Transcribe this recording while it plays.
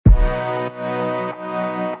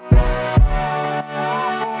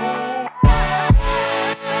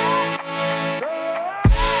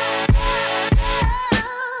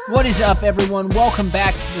What is up, everyone? Welcome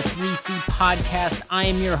back to the 3C Podcast. I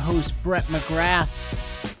am your host, Brett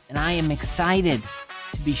McGrath, and I am excited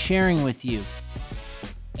to be sharing with you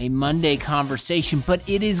a Monday conversation, but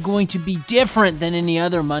it is going to be different than any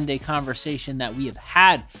other Monday conversation that we have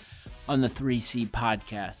had on the 3C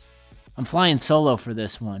Podcast. I'm flying solo for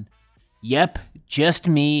this one. Yep, just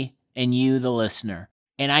me and you, the listener.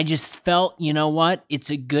 And I just felt, you know what?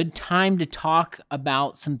 It's a good time to talk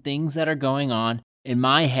about some things that are going on in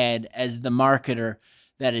my head as the marketer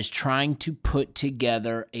that is trying to put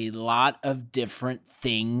together a lot of different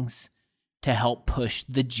things to help push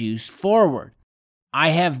the juice forward. I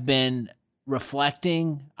have been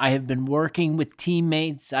reflecting, I have been working with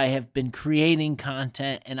teammates, I have been creating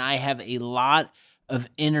content, and I have a lot of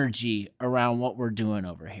energy around what we're doing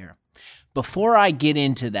over here. Before I get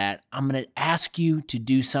into that, I'm going to ask you to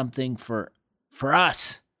do something for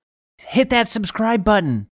us. Hit that subscribe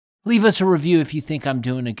button. Leave us a review if you think I'm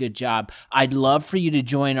doing a good job. I'd love for you to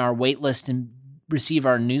join our waitlist and receive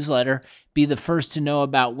our newsletter. Be the first to know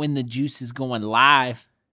about when the juice is going live.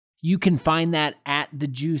 You can find that at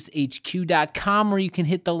thejuicehq.com, or you can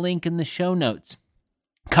hit the link in the show notes.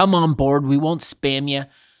 Come on board. We won't spam you.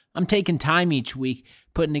 I'm taking time each week,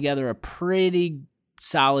 putting together a pretty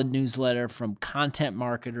solid newsletter from content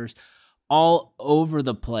marketers all over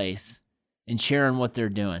the place and sharing what they're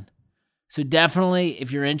doing. So definitely,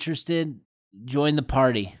 if you're interested, join the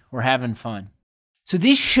party. We're having fun. So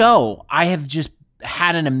this show, I have just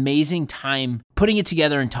had an amazing time putting it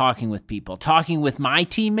together and talking with people, talking with my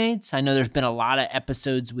teammates. I know there's been a lot of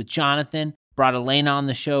episodes with Jonathan, brought Elena on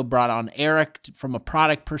the show, brought on Eric from a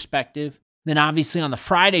product perspective. Then obviously on the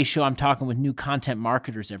Friday show, I'm talking with new content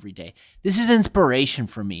marketers every day. This is inspiration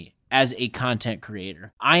for me as a content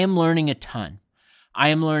creator. I am learning a ton. I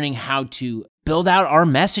am learning how to build out our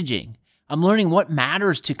messaging. I'm learning what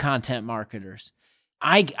matters to content marketers.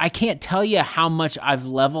 I can't tell you how much I've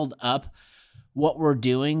leveled up what we're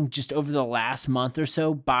doing just over the last month or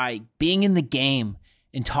so by being in the game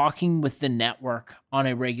and talking with the network on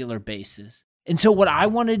a regular basis. And so what I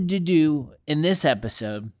wanted to do in this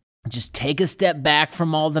episode, just take a step back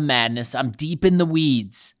from all the madness. I'm deep in the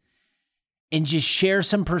weeds, and just share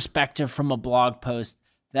some perspective from a blog post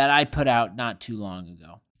that I put out not too long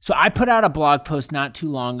ago. So I put out a blog post not too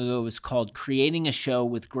long ago. It was called Creating a Show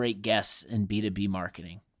with Great Guests in B2B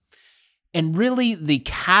Marketing. And really the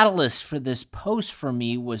catalyst for this post for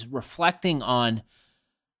me was reflecting on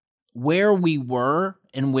where we were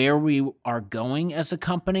and where we are going as a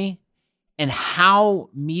company, and how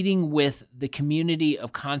meeting with the community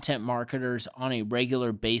of content marketers on a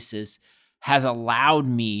regular basis has allowed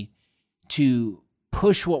me to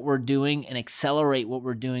push what we're doing and accelerate what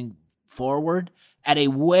we're doing forward at a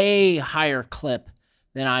way higher clip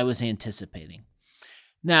than I was anticipating.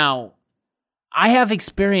 Now, I have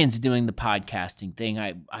experience doing the podcasting thing.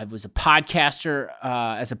 I was a podcaster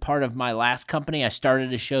as a part of my last company. I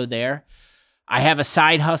started a show there. I have a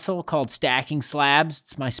side hustle called Stacking Slabs.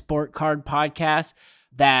 It's my sport card podcast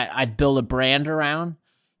that I've built a brand around.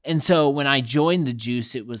 And so when I joined The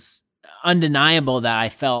Juice, it was undeniable that I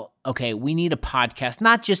felt, okay, we need a podcast,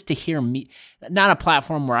 not just to hear me, not a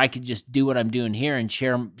platform where I could just do what I'm doing here and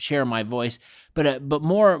share my voice, but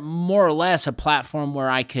more or less a platform where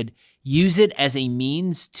I could use it as a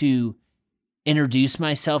means to introduce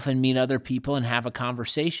myself and meet other people and have a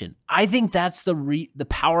conversation. I think that's the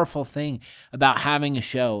powerful thing about having a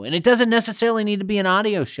show. And it doesn't necessarily need to be an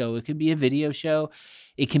audio show. It could be a video show.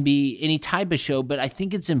 It can be any type of show. But I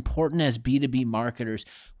think it's important as B2B marketers,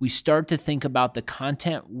 we start to think about the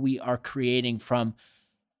content we are creating from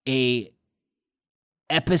a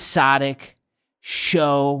episodic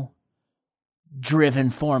show-driven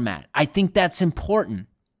format. I think that's important.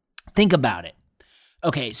 Think about it.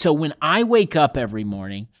 Okay, so when I wake up every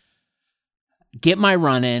morning, get my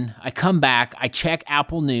run in, I come back, I check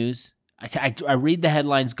Apple News, I read the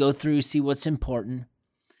headlines, go through, see what's important,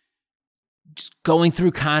 just going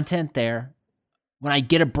through content there. When I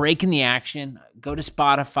get a break in the action, go to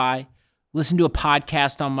Spotify, listen to a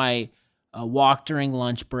podcast on my walk during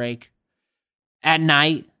lunch break. At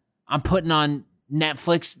night, I'm putting on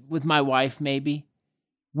Netflix with my wife maybe.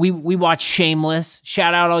 We watch Shameless.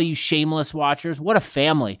 Shout out all you Shameless watchers. What a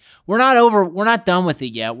family. We're not done with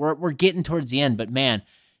it yet. We're getting towards the end, but man,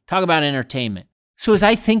 talk about entertainment. So as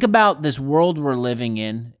I think about this world we're living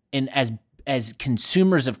in, and as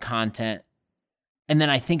consumers of content, and then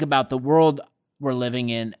I think about the world we're living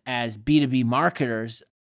in as B2B marketers,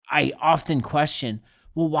 I often question,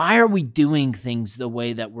 well, why are we doing things the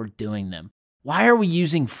way that we're doing them? Why are we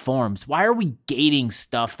using forms? Why are we gating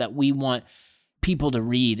stuff that we want people to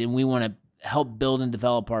read and we want to help build and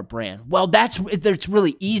develop our brand? Well, that's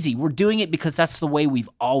really easy. We're doing it because that's the way we've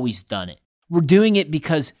always done it. We're doing it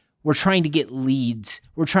because we're trying to get leads.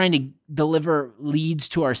 We're trying to deliver leads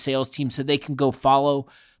to our sales team so they can go follow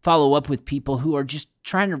up with people who are just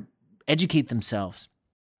trying to educate themselves.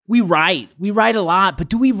 We write a lot, but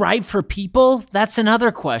do we write for people? That's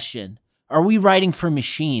another question. Are we writing for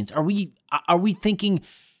machines? Are we thinking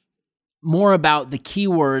more about the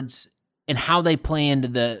keywords and how they play into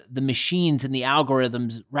the machines and the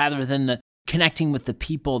algorithms rather than the connecting with the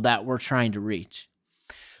people that we're trying to reach?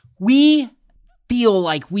 We feel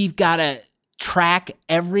like we've got to track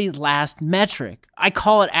every last metric. I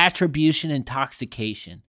call it attribution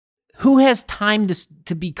intoxication. Who has time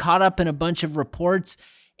to be caught up in a bunch of reports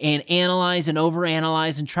and analyze and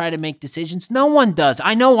overanalyze and try to make decisions? No one does.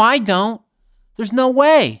 I know I don't. There's no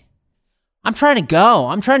way. I'm trying to go.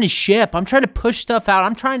 I'm trying to ship. I'm trying to push stuff out.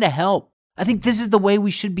 I'm trying to help. I think this is the way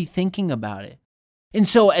we should be thinking about it. And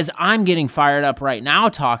so as I'm getting fired up right now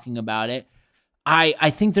talking about it, I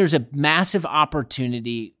think there's a massive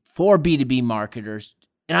opportunity for B2B marketers,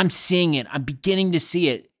 and I'm seeing it. I'm beginning to see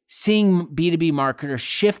it. Seeing B2B marketers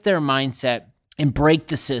shift their mindset and break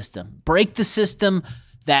the system. Break the system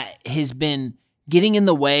that has been getting in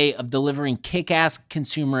the way of delivering kick-ass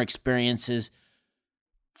consumer experiences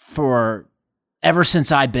for ever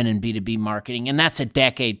since I've been in B2B marketing, and that's a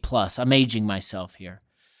decade plus. I'm aging myself here.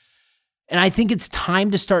 And I think it's time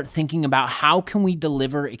to start thinking about how can we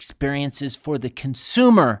deliver experiences for the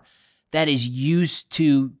consumer that is used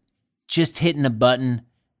to just hitting a button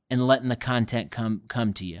and letting the content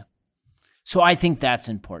come to you. So I think that's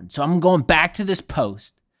important. So I'm going back to this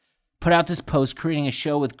post, put out this post, creating a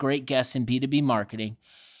show with great guests in B2B marketing.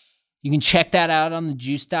 You can check that out on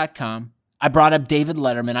thejuice.com. I brought up David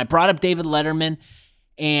Letterman.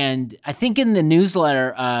 And I think in the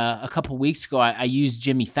newsletter a couple weeks ago, I used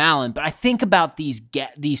Jimmy Fallon. But I think about these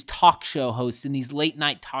talk show hosts and these late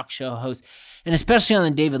night talk show hosts, and especially on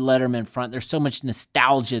the David Letterman front, there's so much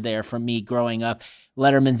nostalgia there for me growing up.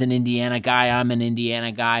 Letterman's an Indiana guy. I'm an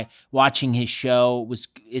Indiana guy. Watching his show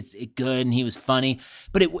it's good and he was funny.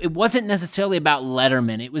 But it wasn't necessarily about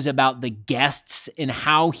Letterman. It was about the guests and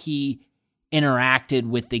how he interacted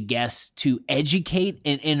with the guests to educate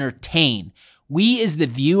and entertain. We as the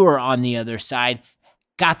viewer on the other side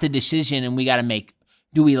got the decision, and we got to make,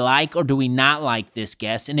 do we like or do we not like this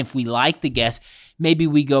guest? And if we like the guest, maybe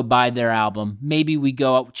we go buy their album. Maybe we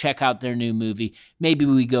go check out their new movie. Maybe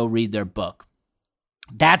we go read their book.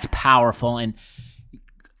 That's powerful. And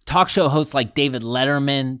talk show hosts like David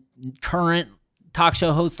Letterman, current talk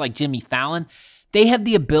show hosts like Jimmy Fallon, they have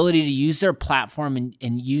the ability to use their platform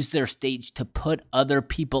and use their stage to put other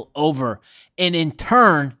people over. And in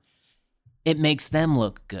turn, it makes them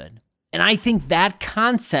look good. And I think that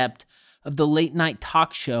concept of the late night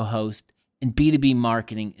talk show host in B2B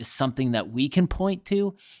marketing is something that we can point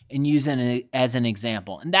to and use as an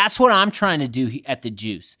example. And that's what I'm trying to do at The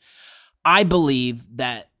Juice. I believe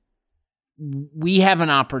that we have an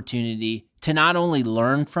opportunity to not only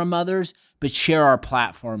learn from others, but share our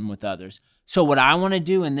platform with others. So what I want to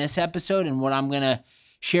do in this episode and what I'm going to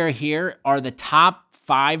share here are the top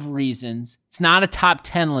 5 reasons. It's not a top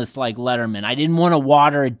 10 list like Letterman. I didn't want to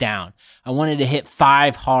water it down. I wanted to hit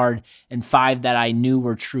 5 hard and 5 that I knew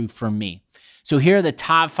were true for me. So here are the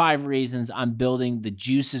top 5 reasons I'm building The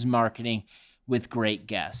Juice's marketing with great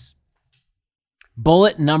guests.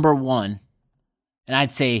 Bullet number 1, and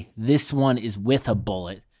I'd say this one is with a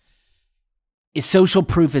bullet, is social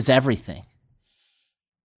proof is everything.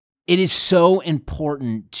 It is so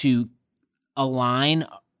important to align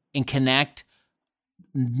and connect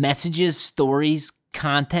messages, stories,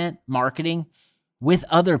 content, marketing with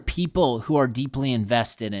other people who are deeply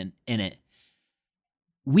invested in it.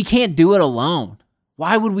 We can't do it alone.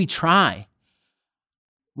 Why would we try?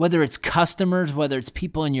 Whether it's customers, whether it's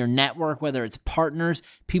people in your network, whether it's partners,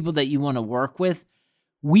 people that you want to work with,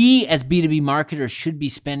 we as B2B marketers should be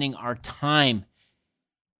spending our time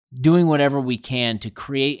doing whatever we can to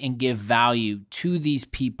create and give value to these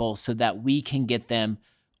people so that we can get them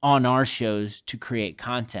on our shows to create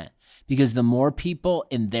content. Because the more people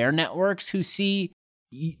in their networks who see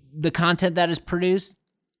the content that is produced,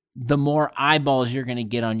 the more eyeballs you're going to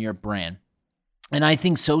get on your brand. And I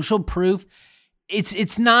think social proof,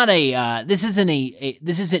 it's not this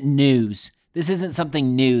isn't news. This isn't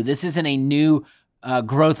something new. This isn't a new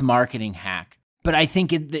growth marketing hack. But I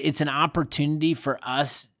think it's an opportunity for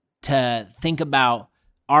us to think about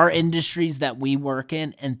our industries that we work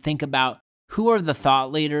in and think about who are the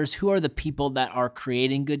thought leaders, who are the people that are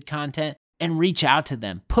creating good content, and reach out to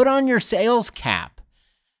them. Put on your sales cap.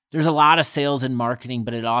 There's a lot of sales in marketing,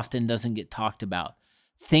 but it often doesn't get talked about.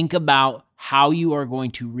 Think about how you are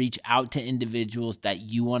going to reach out to individuals that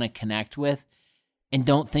you want to connect with, and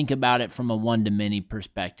don't think about it from a one-to-many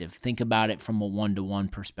perspective. Think about it from a one-to-one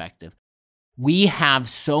perspective. We have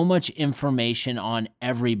so much information on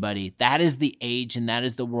everybody. That is the age and that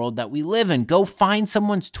is the world that we live in. Go find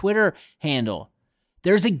someone's Twitter handle.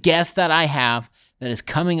 There's a guest that I have that is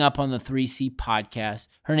coming up on the 3C podcast.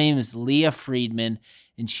 Her name is Leah Friedman,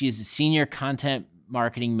 and she is a senior content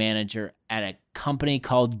marketing manager at a company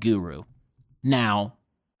called Guru. Now,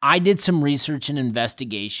 I did some research and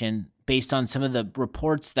investigation based on some of the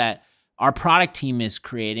reports that our product team is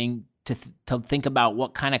creating to think about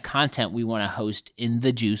what kind of content we want to host in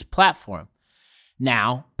the Juice platform.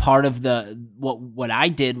 Now, part of what I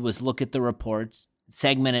did was look at the reports,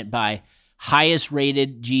 segment it by highest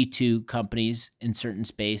rated G2 companies in certain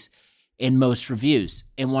space and most reviews.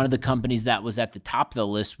 And one of the companies that was at the top of the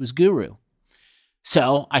list was Guru.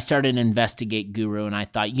 So I started to investigate Guru, and I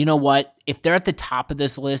thought, you know what? If they're at the top of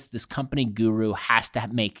this list, this company Guru has to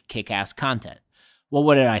make kick-ass content. Well,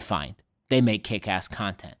 what did I find? They make kick-ass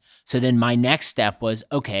content. So then my next step was,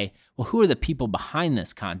 okay, well, who are the people behind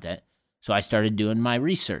this content? So I started doing my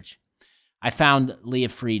research. I found Leah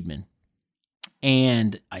Friedman,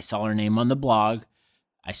 and I saw her name on the blog.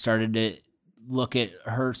 I started to look at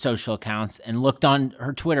her social accounts and looked on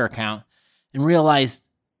her Twitter account and realized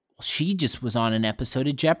she just was on an episode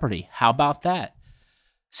of Jeopardy. How about that?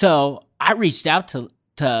 So I reached out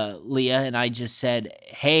to Leah and I just said,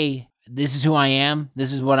 hey, this is who I am.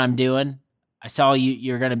 This is what I'm doing. I saw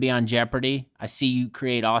you're going to be on Jeopardy. I see you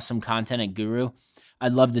create awesome content at Guru.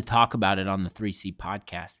 I'd love to talk about it on the 3C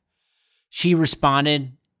podcast. She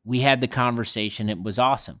responded. We had the conversation. It was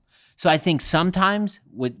awesome. So I think sometimes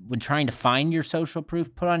when trying to find your social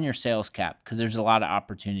proof, put on your sales cap because there's a lot of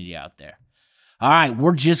opportunity out there. All right,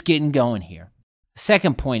 we're just getting going here.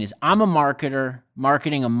 Second point is I'm a marketer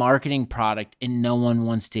marketing a marketing product and no one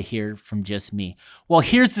wants to hear from just me. Well,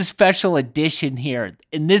 here's the special edition here.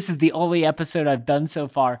 And this is the only episode I've done so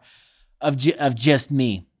far of just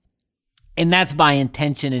me. And that's by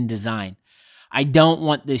intention and design. I don't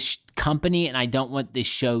want this company and I don't want this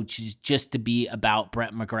show just to be about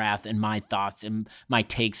Brett McGrath and my thoughts and my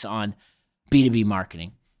takes on B2B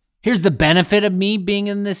marketing. Here's the benefit of me being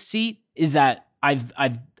in this seat is that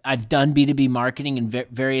I've done B2B marketing in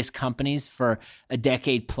various companies for a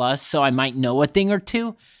decade plus, so I might know a thing or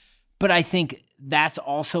two. But I think that's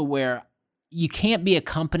also where you can't be a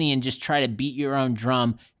company and just try to beat your own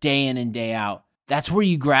drum day in and day out. That's where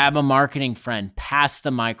you grab a marketing friend, pass the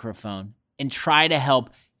microphone, and try to help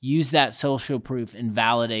use that social proof and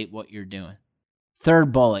validate what you're doing.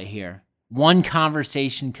 Third bullet here. One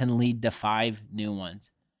conversation can lead to 5 new ones.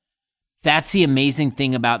 That's the amazing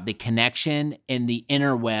thing about the connection and the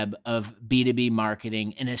interweb of B2B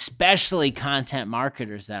marketing, and especially content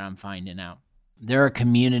marketers that I'm finding out. There are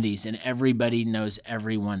communities and everybody knows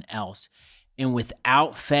everyone else. And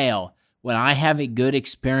without fail, when I have a good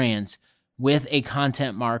experience with a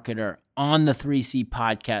content marketer on the 3C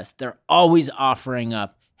podcast, they're always offering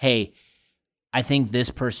up, hey, I think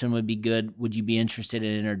this person would be good. Would you be interested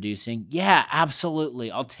in introducing? Yeah,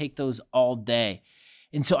 absolutely. I'll take those all day.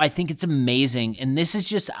 And so I think it's amazing. And this is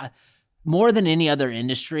just more than any other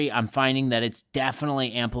industry, I'm finding that it's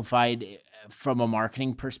definitely amplified from a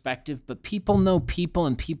marketing perspective, but people know people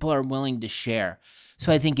and people are willing to share.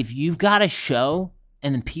 So I think if you've got a show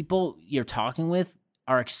and the people you're talking with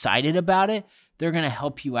are excited about it, they're going to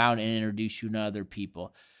help you out and introduce you to other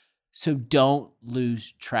people. So don't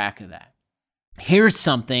lose track of that. Here's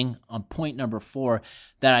something on point number 4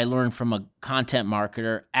 that I learned from a content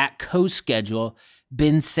marketer at CoSchedule,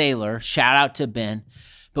 Ben Saylor. Shout out to Ben.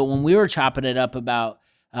 But when we were chopping it up about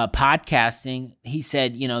podcasting, he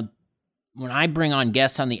said, when I bring on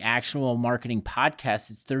guests on the Actionable Marketing podcast,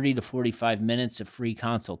 it's 30 to 45 minutes of free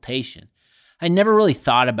consultation. I never really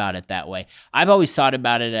thought about it that way. I've always thought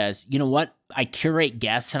about it as, you know what? I curate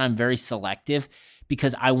guests and I'm very selective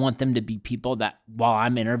because I want them to be people that while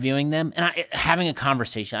I'm interviewing them and having a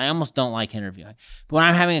conversation, I almost don't like interviewing, but when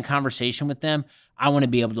I'm having a conversation with them, I want to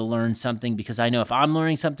be able to learn something because I know if I'm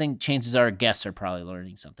learning something, chances are guests are probably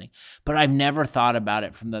learning something. But I've never thought about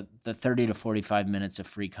it from the 30 to 45 minutes of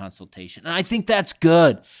free consultation. And I think that's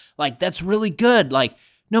good. That's really good.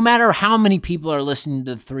 No matter how many people are listening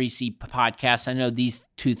to the 3C podcast, I know these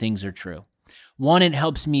 2 things are true. 1, it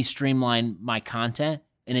helps me streamline my content,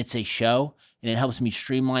 and it's a show, and it helps me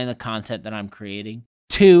streamline the content that I'm creating.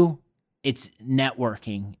 2, it's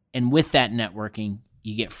networking, and with that networking,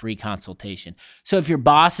 you get free consultation. So if your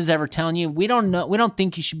boss is ever telling you, we don't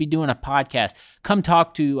think you should be doing a podcast, come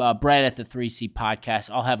talk to Brett at the 3C podcast.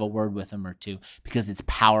 I'll have a word with him or 2 because it's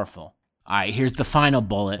powerful. All right, here's the final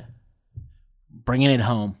bullet. Bringing it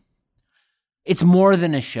home. It's more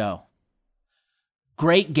than a show.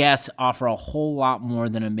 Great guests offer a whole lot more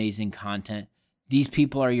than amazing content. These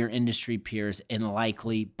people are your industry peers and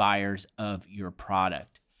likely buyers of your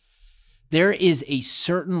product. There is a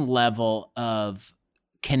certain level of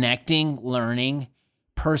connecting, learning,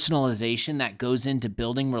 personalization that goes into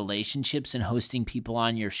building relationships and hosting people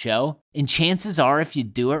on your show. And chances are, if you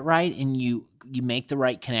do it right and you make the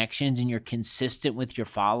right connections and you're consistent with your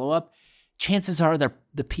follow-up, chances are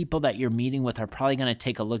the people that you're meeting with are probably going to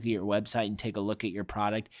take a look at your website and take a look at your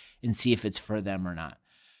product and see if it's for them or not.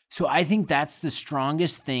 So I think that's the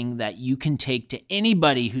strongest thing that you can take to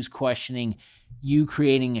anybody who's questioning you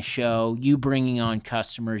creating a show, you bringing on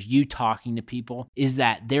customers, you talking to people, is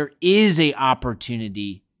that there is a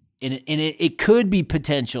opportunity and it could be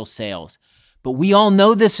potential sales. But we all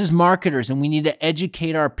know this as marketers, and we need to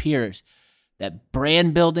educate our peers that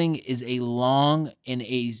brand building is a long and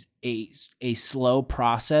a slow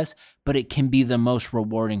process, but it can be the most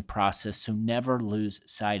rewarding process. So never lose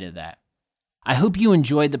sight of that. I hope you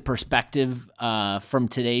enjoyed the perspective from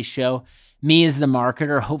today's show. Me as the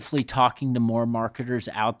marketer, hopefully talking to more marketers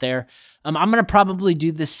out there. I'm going to probably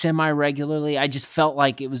do this semi-regularly. I just felt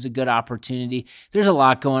like it was a good opportunity. There's a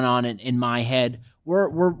lot going on in my head.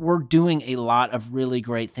 We're doing a lot of really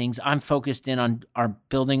great things. I'm focused in on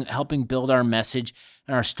helping build our message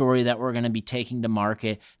and our story that we're going to be taking to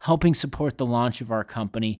market, helping support the launch of our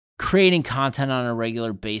company, creating content on a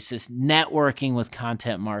regular basis, networking with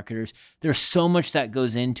content marketers. There's so much that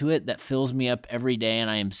goes into it that fills me up every day,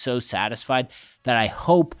 and I am so satisfied that I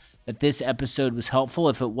hope that this episode was helpful.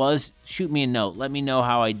 If it was, shoot me a note. Let me know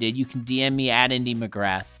how I did. You can DM me at Indy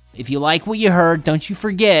McGrath. If you like what you heard, don't you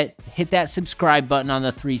forget, hit that subscribe button on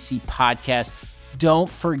the 3C podcast. Don't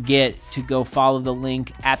forget to go follow the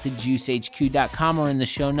link at thejuicehq.com or in the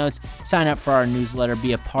show notes. Sign up for our newsletter.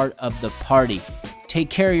 Be a part of the party. Take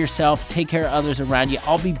care of yourself. Take care of others around you.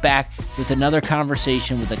 I'll be back with another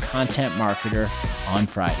conversation with a content marketer on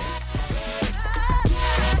Friday.